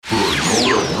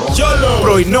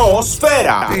Πρωινό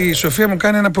σφαίρα. Η Σοφία μου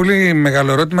κάνει ένα πολύ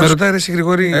μεγάλο ερώτημα. Με ρωτάει, ρε εσύ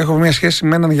Γρηγόρη, έχω μια σχέση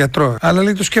με έναν γιατρό. Αλλά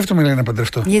λέει, το σκέφτομαι, λέει, να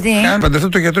παντρευτώ. Γιατί? Αν παντρευτώ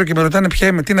τον γιατρό και με ρωτάνε ποια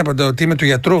είμαι, τι να απαντάω, ότι είμαι του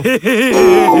γιατρού. 6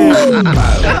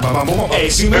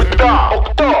 με 7,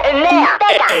 8, 9,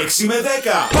 10. 6 με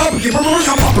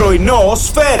 10. Πρωινό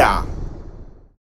σφαίρα.